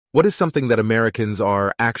What is something that Americans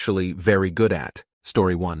are actually very good at?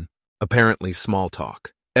 Story 1. Apparently small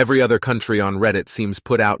talk. Every other country on Reddit seems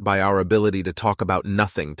put out by our ability to talk about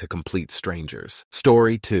nothing to complete strangers.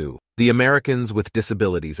 Story 2. The Americans with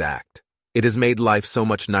Disabilities Act. It has made life so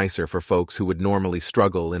much nicer for folks who would normally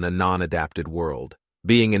struggle in a non-adapted world.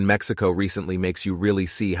 Being in Mexico recently makes you really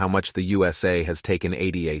see how much the USA has taken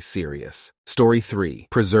ADA serious. Story 3.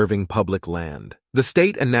 Preserving public land. The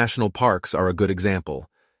state and national parks are a good example.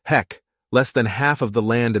 Heck, less than half of the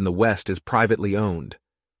land in the West is privately owned.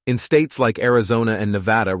 In states like Arizona and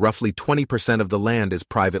Nevada, roughly 20% of the land is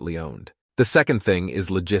privately owned. The second thing is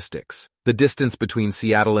logistics. The distance between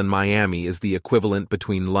Seattle and Miami is the equivalent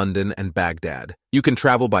between London and Baghdad. You can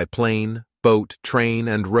travel by plane, boat, train,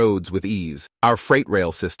 and roads with ease. Our freight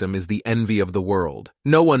rail system is the envy of the world.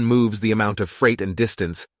 No one moves the amount of freight and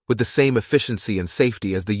distance with the same efficiency and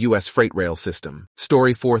safety as the U.S. freight rail system.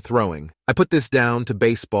 Story 4. Throwing. I put this down to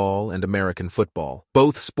baseball and American football.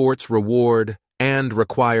 Both sports reward and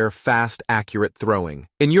require fast, accurate throwing.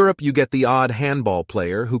 In Europe, you get the odd handball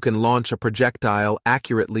player who can launch a projectile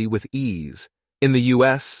accurately with ease. In the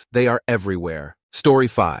U.S., they are everywhere. Story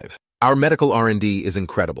 5. Our medical R&D is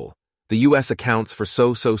incredible. The U.S. accounts for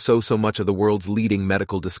so much of the world's leading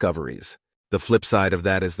medical discoveries. The flip side of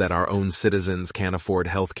that is that our own citizens can't afford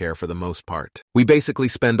healthcare for the most part. We basically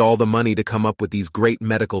spend all the money to come up with these great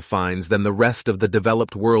medical finds, then the rest of the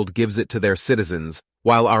developed world gives it to their citizens,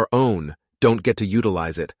 while our own don't get to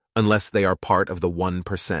utilize it unless they are part of the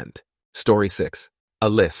 1%. Story 6. A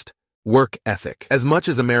list. Work ethic. As much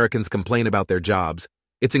as Americans complain about their jobs,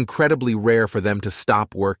 it's incredibly rare for them to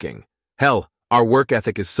stop working. Hell, our work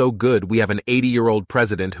ethic is so good we have an 80-year-old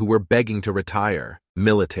president who we're begging to retire.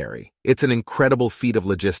 Military. It's an incredible feat of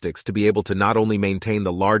logistics to be able to not only maintain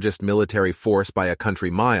the largest military force by a country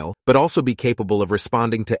mile, but also be capable of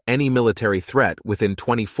responding to any military threat within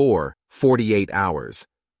 48 hours.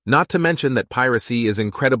 Not to mention that piracy is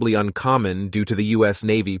incredibly uncommon due to the U.S.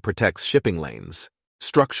 Navy protects shipping lanes.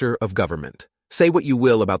 Structure of government. Say what you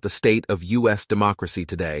will about the state of U.S. democracy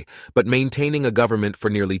today, but maintaining a government for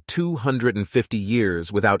nearly 250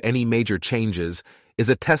 years without any major changes is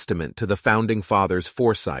a testament to the Founding Fathers'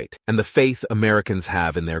 foresight and the faith Americans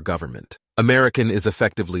have in their government. American is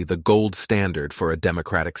effectively the gold standard for a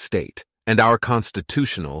democratic state, and our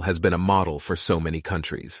constitutional has been a model for so many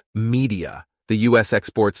countries. Media. The U.S.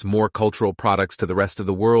 exports more cultural products to the rest of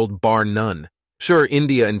the world, bar none. Sure,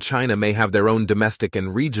 India and China may have their own domestic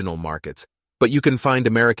and regional markets, but you can find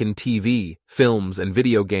American TV, films, and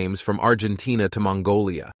video games from Argentina to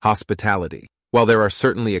Mongolia. Hospitality. While there are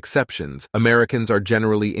certainly exceptions, Americans are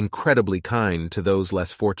generally incredibly kind to those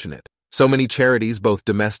less fortunate. So many charities, both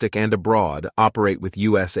domestic and abroad, operate with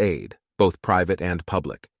U.S. aid, both private and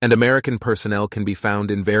public, and American personnel can be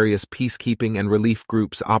found in various peacekeeping and relief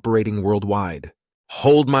groups operating worldwide.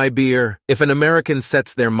 Hold my beer. If an American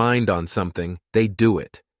sets their mind on something, they do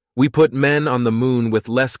it. We put men on the moon with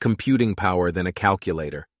less computing power than a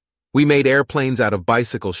calculator. We made airplanes out of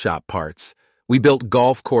bicycle shop parts. We built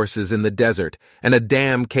golf courses in the desert and a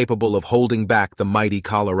dam capable of holding back the mighty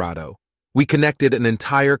Colorado. We connected an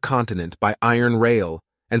entire continent by iron rail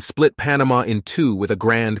and split Panama in two with a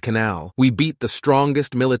Grand Canal. We beat the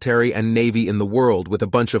strongest military and navy in the world with a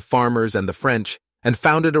bunch of farmers and the French, and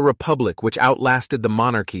founded a republic which outlasted the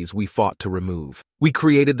monarchies we fought to remove. We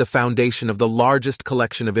created the foundation of the largest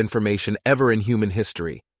collection of information ever in human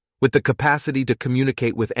history, with the capacity to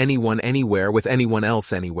communicate with anyone anywhere with anyone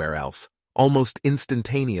else anywhere else, almost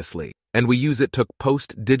instantaneously, and we use it to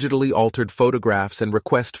post digitally altered photographs and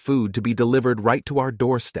request food to be delivered right to our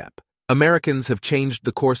doorstep. Americans have changed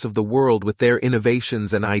the course of the world with their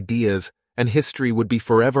innovations and ideas, and history would be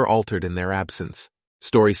forever altered in their absence.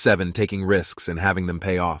 Story 7. Taking risks and having them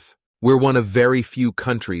pay off. We're one of very few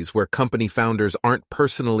countries where company founders aren't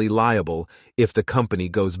personally liable if the company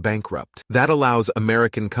goes bankrupt. That allows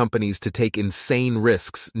American companies to take insane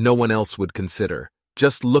risks no one else would consider.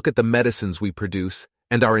 Just look at the medicines we produce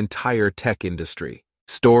and our entire tech industry.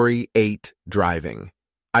 Story 8. Driving.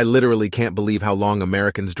 I literally can't believe how long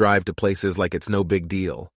Americans drive to places like it's no big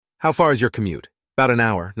deal. How far is your commute? About an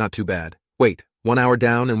hour, not too bad. Wait, 1 hour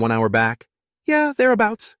down and 1 hour back? Yeah,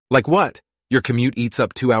 thereabouts. Like what? Your commute eats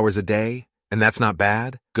up 2 hours a day? And that's not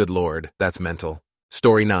bad? Good Lord, that's mental.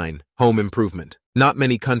 Story 9. Home improvement. Not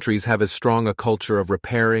many countries have as strong a culture of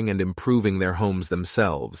repairing and improving their homes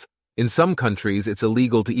themselves. In some countries, it's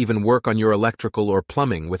illegal to even work on your electrical or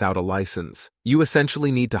plumbing without a license. You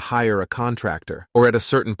essentially need to hire a contractor, or at a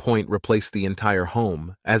certain point replace the entire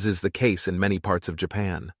home, as is the case in many parts of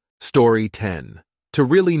Japan. Story 10. To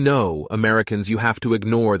really know Americans, you have to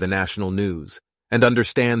ignore the national news. and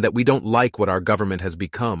understand that we don't like what our government has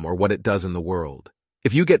become or what it does in the world.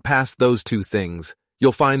 If you get past those two things,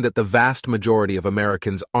 you'll find that the vast majority of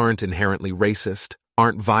Americans aren't inherently racist,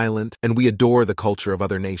 aren't violent, and we adore the culture of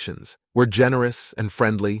other nations. We're generous and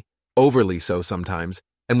friendly, overly so sometimes,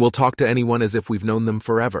 and we'll talk to anyone as if we've known them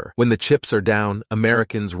forever. When the chips are down,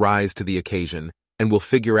 Americans rise to the occasion and will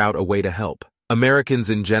figure out a way to help. Americans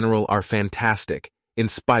in general are fantastic, in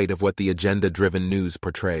spite of what the agenda-driven news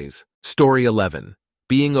portrays. Story 11.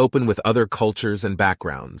 Being open with other cultures and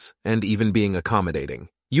backgrounds, and even being accommodating.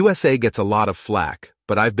 USA gets a lot of flack,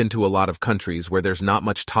 but I've been to a lot of countries where there's not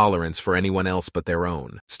much tolerance for anyone else but their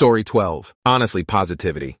own. Story 12. Honestly,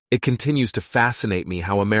 positivity. It continues to fascinate me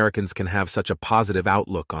how Americans can have such a positive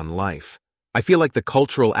outlook on life. I feel like the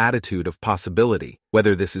cultural attitude of possibility,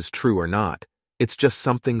 whether this is true or not, it's just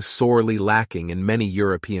something sorely lacking in many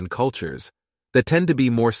European cultures that tend to be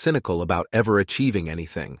more cynical about ever achieving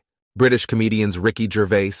anything. British comedians Ricky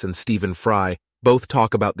Gervais and Stephen Fry both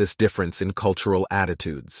talk about this difference in cultural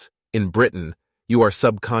attitudes. In Britain, you are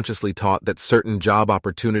subconsciously taught that certain job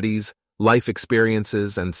opportunities, life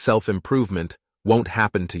experiences, and self-improvement won't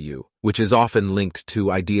happen to you, which is often linked to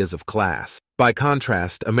ideas of class. By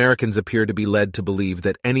contrast, Americans appear to be led to believe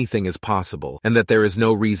that anything is possible and that there is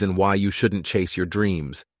no reason why you shouldn't chase your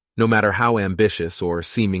dreams, no matter how ambitious or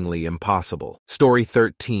seemingly impossible. Story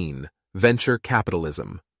 13. Venture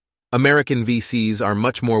capitalism. American VCs are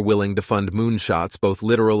much more willing to fund moonshots, both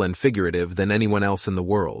literal and figurative, than anyone else in the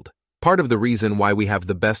world. Part of the reason why we have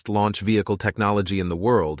the best launch vehicle technology in the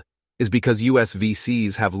world is because US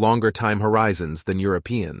VCs have longer time horizons than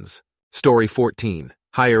Europeans. Story 14.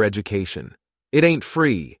 Higher education. It ain't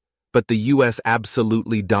free, but the US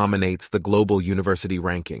absolutely dominates the global university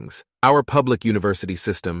rankings. Our public university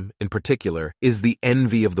system, in particular, is the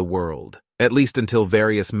envy of the world. At least until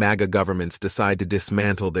various MAGA governments decide to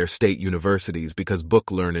dismantle their state universities because book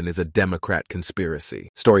learning is a Democrat conspiracy.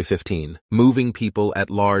 Story 15. Moving people at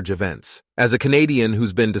large events. As a Canadian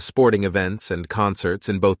who's been to sporting events and concerts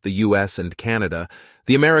in both the US and Canada,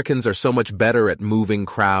 the Americans are so much better at moving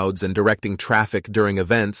crowds and directing traffic during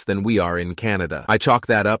events than we are in Canada. I chalk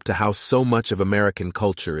that up to how so much of American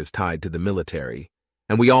culture is tied to the military.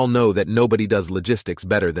 And we all know that nobody does logistics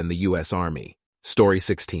better than the US Army. Story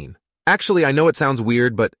 16. Actually, I know it sounds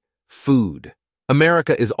weird, but food.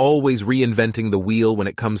 America is always reinventing the wheel when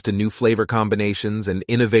it comes to new flavor combinations and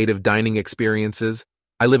innovative dining experiences.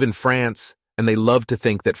 I live in France, and they love to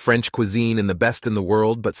think that French cuisine is the best in the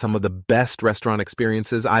world, but some of the best restaurant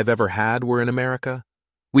experiences I've ever had were in America.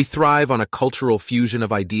 We thrive on a cultural fusion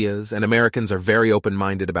of ideas, and Americans are very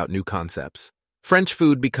open-minded about new concepts. French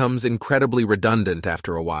food becomes incredibly redundant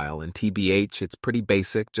after a while, and TBH, it's pretty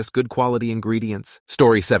basic, just good quality ingredients.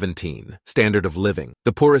 Story 17. Standard of living.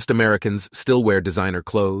 The poorest Americans still wear designer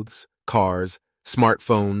clothes, cars,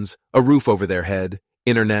 smartphones, a roof over their head,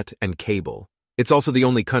 internet, and cable. It's also the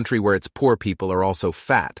only country where its poor people are also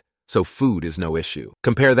fat, so food is no issue.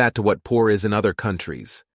 Compare that to what poor is in other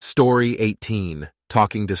countries. Story 18.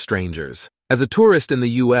 Talking to strangers. As a tourist in the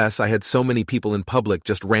US, I had so many people in public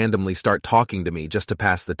just randomly start talking to me just to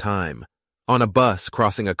pass the time. On a bus,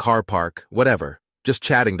 crossing a car park, whatever, just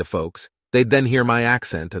chatting to folks. They'd then hear my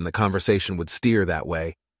accent and the conversation would steer that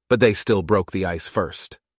way, but they still broke the ice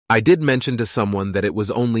first. I did mention to someone that it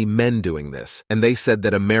was only men doing this, and they said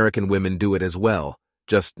that American women do it as well,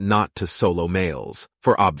 just not to solo males,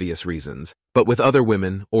 for obvious reasons. But with other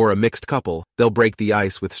women, or a mixed couple, they'll break the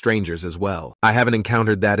ice with strangers as well. I haven't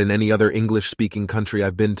encountered that in any other English-speaking country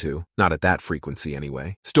I've been to, not at that frequency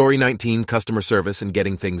anyway. Story 19. Customer service and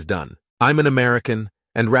getting things done. I'm an American,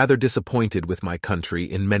 and rather disappointed with my country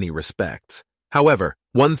in many respects. However,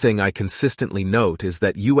 one thing I consistently note is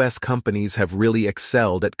that US companies have really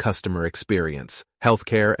excelled at customer experience,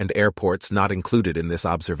 healthcare and airports not included in this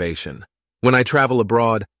observation. When I travel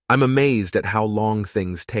abroad, I'm amazed at how long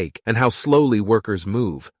things take and how slowly workers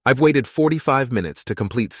move. I've waited 45 minutes to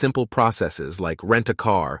complete simple processes like rent a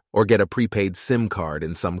car or get a prepaid SIM card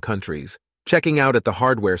in some countries. Checking out at the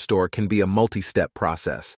hardware store can be a multi-step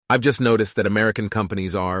process. I've just noticed that American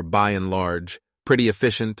companies are, by and large, pretty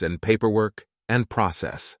efficient in paperwork and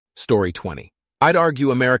process. Story 20. I'd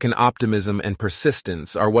argue American optimism and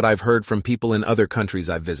persistence are what I've heard from people in other countries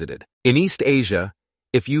I've visited. In East Asia,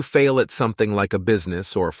 if you fail at something like a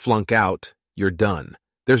business or flunk out, you're done.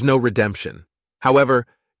 There's no redemption. However,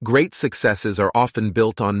 great successes are often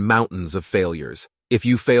built on mountains of failures. If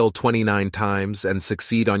you fail 29 times and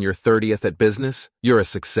succeed on your 30th at business, you're a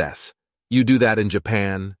success. You do that in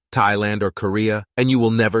Japan, Thailand, or Korea, and you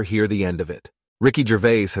will never hear the end of it. Ricky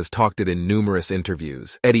Gervais has talked it in numerous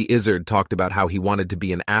interviews. Eddie Izzard talked about how he wanted to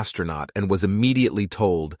be an astronaut and was immediately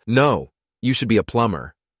told, "No, You should be a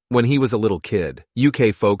plumber. When he was a little kid,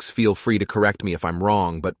 UK folks feel free to correct me if I'm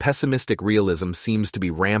wrong, but pessimistic realism seems to be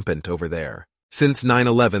rampant over there. Since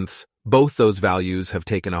 9/11, both those values have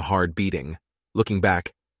taken a hard beating. Looking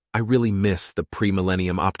back, I really miss the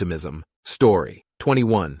pre-millennium optimism. Story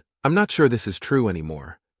 21. I'm not sure this is true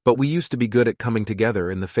anymore, but we used to be good at coming together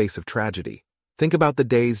in the face of tragedy. Think about the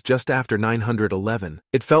days just after 9/11.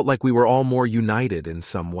 It felt like we were all more united in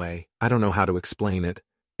some way. I don't know how to explain it.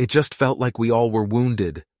 It just felt like we all were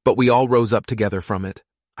wounded, but we all rose up together from it.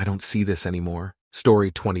 I don't see this anymore. Story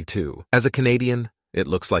 22. As a Canadian, it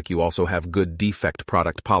looks like you also have good defect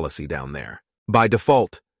product policy down there. By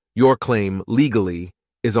default, your claim, legally,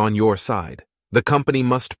 is on your side. The company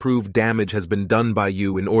must prove damage has been done by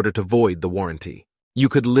you in order to void the warranty. You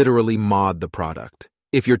could literally mod the product.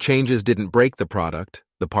 If your changes didn't break the product,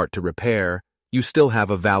 the part to repair, you still have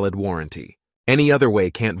a valid warranty. Any other way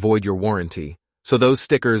can't void your warranty, so those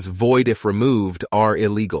stickers, void if removed, are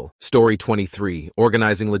illegal. Story 23.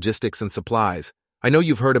 Organizing logistics and supplies. I know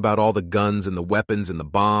you've heard about all the guns and the weapons and the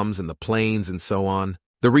bombs and the planes and so on.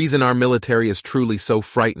 The reason our military is truly so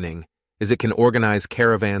frightening is it can organize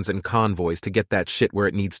caravans and convoys to get that shit where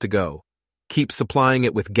it needs to go. Keep supplying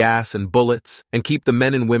it with gas and bullets, and keep the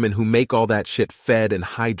men and women who make all that shit fed and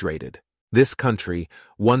hydrated. This country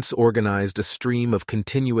once organized a stream of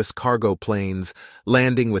continuous cargo planes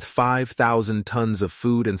landing with 5,000 tons of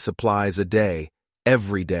food and supplies a day,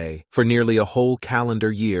 every day, for nearly a whole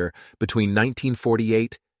calendar year between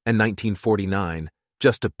 1948 and 1949,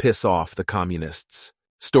 just to piss off the communists.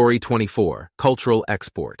 Story 24. Cultural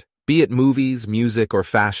export. Be it movies, music, or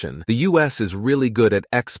fashion, the U.S. is really good at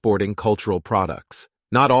exporting cultural products.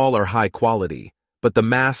 Not all are high quality, but the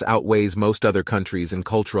mass outweighs most other countries in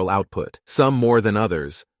cultural output, some more than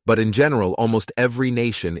others, but in general almost every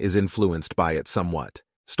nation is influenced by it somewhat.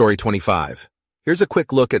 Story 25. Here's a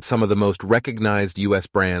quick look at some of the most recognized U.S.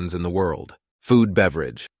 brands in the world. Food,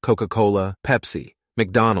 beverage, Coca-Cola, Pepsi,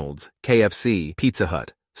 McDonald's, KFC, Pizza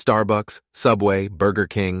Hut, Starbucks, Subway, Burger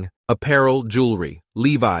King. Apparel, jewelry,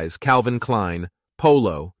 Levi's, Calvin Klein,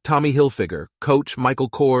 Polo, Tommy Hilfiger, Coach, Michael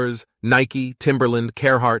Kors, Nike, Timberland,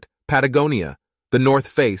 Carhartt, Patagonia, The North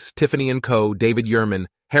Face, Tiffany & Co., David Yurman,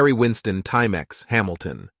 Harry Winston, Timex,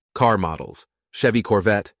 Hamilton. Car models, Chevy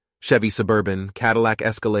Corvette, Chevy Suburban, Cadillac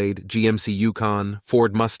Escalade, GMC Yukon,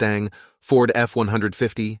 Ford Mustang, Ford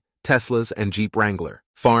F-150, Teslas, and Jeep Wrangler.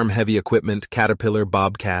 Farm heavy equipment, Caterpillar,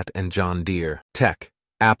 Bobcat, and John Deere. Tech,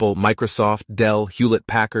 Apple, Microsoft, Dell,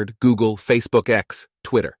 Hewlett-Packard, Google, Facebook X,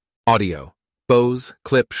 Twitter. Audio, Bose,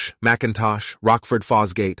 Klipsch, Macintosh, Rockford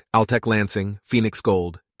Fosgate, Altec Lansing, Phoenix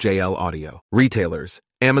Gold, JL Audio. Retailers,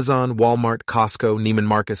 Amazon, Walmart, Costco, Neiman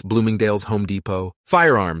Marcus, Bloomingdale's, Home Depot.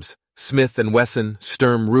 Firearms, Smith & Wesson,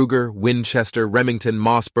 Sturm Ruger, Winchester, Remington,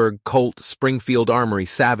 Mossberg, Colt, Springfield Armory,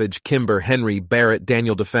 Savage, Kimber, Henry, Barrett,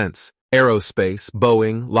 Daniel Defense. Aerospace,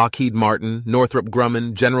 Boeing, Lockheed Martin, Northrop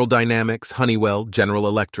Grumman, General Dynamics, Honeywell, General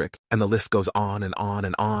Electric, and the list goes on and on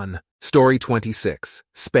and on. Story 26.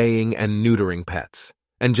 Spaying and neutering pets,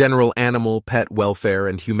 and general animal, pet welfare,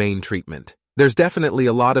 and humane treatment. There's definitely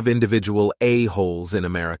a lot of individual a-holes in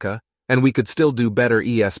America, and we could still do better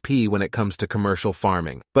ESP when it comes to commercial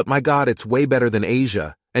farming. But my God, it's way better than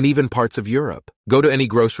Asia, and even parts of Europe. Go to any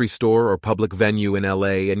grocery store or public venue in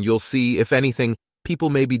LA, and you'll see, if anything,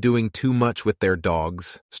 people may be doing too much with their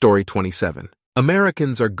dogs. Story 27.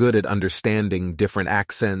 Americans are good at understanding different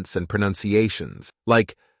accents and pronunciations.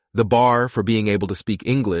 Like, the bar for being able to speak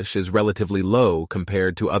English is relatively low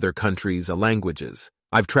compared to other countries' languages.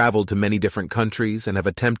 I've traveled to many different countries and have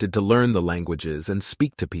attempted to learn the languages and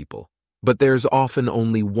speak to people. But there's often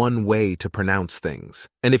only one way to pronounce things.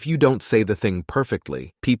 And if you don't say the thing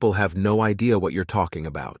perfectly, people have no idea what you're talking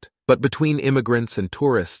about. But between immigrants and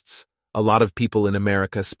tourists, a lot of people in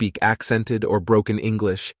America speak accented or broken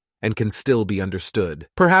English and can still be understood.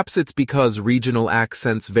 Perhaps it's because regional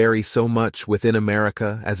accents vary so much within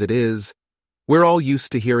America as it is. We're all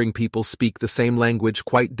used to hearing people speak the same language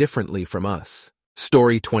quite differently from us.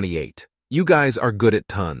 Story 28. You guys are good at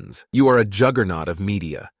tons. You are a juggernaut of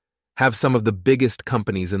media. Have some of the biggest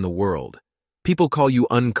companies in the world. People call you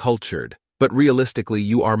uncultured, but realistically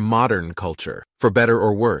you are modern culture, for better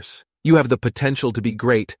or worse. You have the potential to be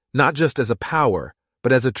great, not just as a power,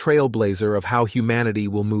 but as a trailblazer of how humanity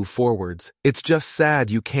will move forwards. It's just sad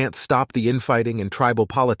you can't stop the infighting and tribal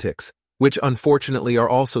politics, which unfortunately are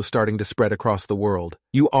also starting to spread across the world.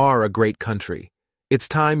 You are a great country. It's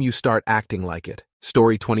time you start acting like it.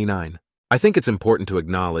 Story 29. I think it's important to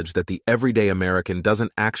acknowledge that the everyday American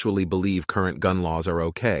doesn't actually believe current gun laws are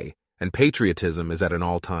okay, and patriotism is at an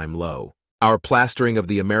all-time low. Our plastering of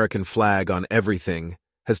the American flag on everything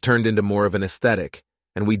has turned into more of an aesthetic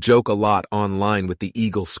and we joke a lot online with the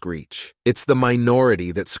eagle screech. It's the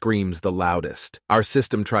minority that screams the loudest. Our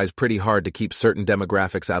system tries pretty hard to keep certain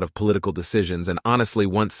demographics out of political decisions, and honestly,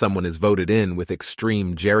 once someone is voted in with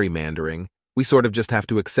extreme gerrymandering, we sort of just have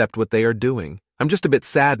to accept what they are doing. I'm just a bit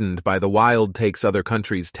saddened by the wild takes other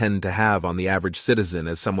countries tend to have on the average citizen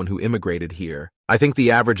as someone who immigrated here. I think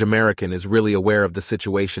the average American is really aware of the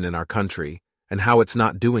situation in our country and how it's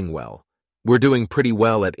not doing well. We're doing pretty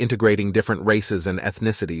well at integrating different races and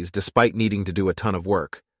ethnicities despite needing to do a ton of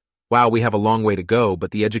work. Wow, we have a long way to go, but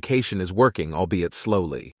the education is working, albeit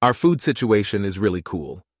slowly. Our food situation is really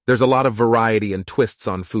cool. There's a lot of variety and twists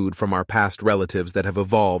on food from our past relatives that have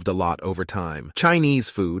evolved a lot over time. Chinese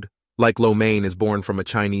food, like lo mein, is born from a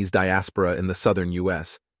Chinese diaspora in the southern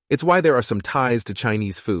US. It's why there are some ties to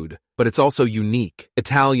Chinese food, but it's also unique.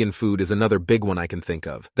 Italian food is another big one I can think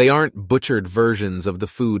of. They aren't butchered versions of the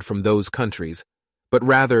food from those countries, but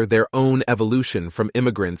rather their own evolution from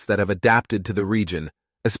immigrants that have adapted to the region,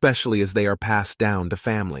 especially as they are passed down to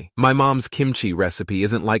family. My mom's kimchi recipe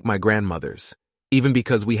isn't like my grandmother's, even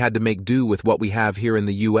because we had to make do with what we have here in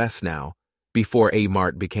the US now, before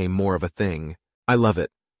A-Mart became more of a thing. I love it.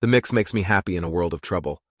 The mix makes me happy in a world of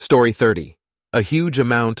trouble. Story 30. A huge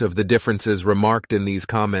amount of the differences remarked in these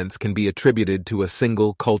comments can be attributed to a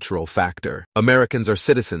single cultural factor. Americans are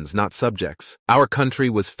citizens, not subjects. Our country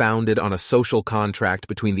was founded on a social contract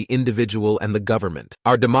between the individual and the government.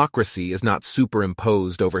 Our democracy is not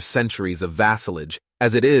superimposed over centuries of vassalage,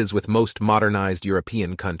 as it is with most modernized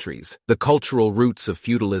European countries. The cultural roots of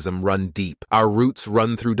feudalism run deep. Our roots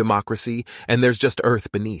run through democracy, and there's just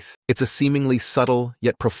earth beneath. It's a seemingly subtle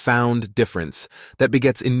yet profound difference that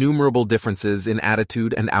begets innumerable differences in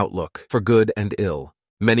attitude and outlook, for good and ill.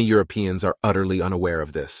 Many Europeans are utterly unaware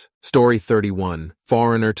of this. Story 31.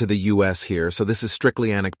 Foreigner to the US here, so this is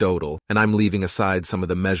strictly anecdotal, and I'm leaving aside some of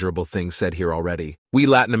the measurable things said here already. We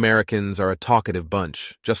Latin Americans are a talkative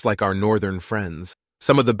bunch, just like our northern friends.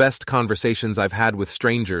 Some of the best conversations I've had with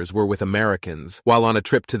strangers were with Americans while on a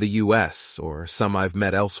trip to the US, or some I've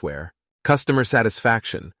met elsewhere. Customer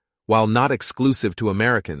satisfaction, while not exclusive to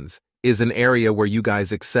Americans, is an area where you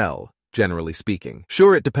guys excel, generally speaking.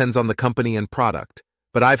 Sure, it depends on the company and product,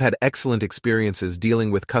 but I've had excellent experiences dealing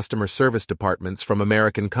with customer service departments from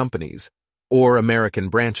American companies, or American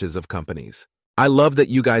branches of companies. I love that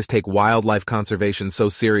you guys take wildlife conservation so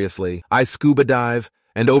seriously. I scuba dive,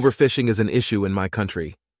 and overfishing is an issue in my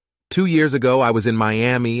country. 2 years ago, I was in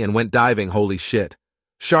Miami and went diving. Holy shit.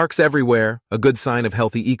 Sharks everywhere, a good sign of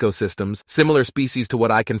healthy ecosystems, similar species to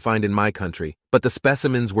what I can find in my country, but the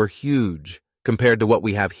specimens were huge compared to what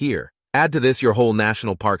we have here. Add to this your whole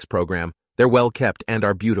national parks program. They're well kept and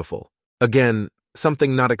are beautiful. Again,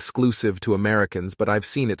 something not exclusive to Americans, but I've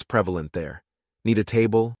seen it's prevalent there. Need a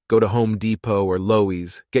table? Go to Home Depot or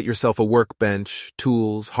Lowe's, get yourself a workbench,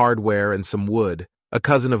 tools, hardware, and some wood. A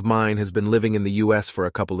cousin of mine has been living in the US for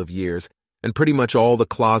a couple of years, and pretty much all the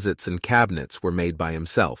closets and cabinets were made by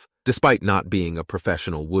himself, despite not being a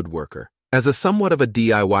professional woodworker. As a somewhat of a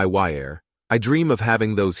DIY-er, I dream of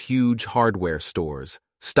having those huge hardware stores,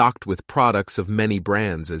 stocked with products of many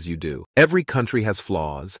brands as you do. Every country has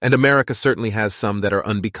flaws, and America certainly has some that are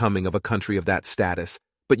unbecoming of a country of that status,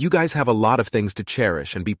 but you guys have a lot of things to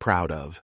cherish and be proud of.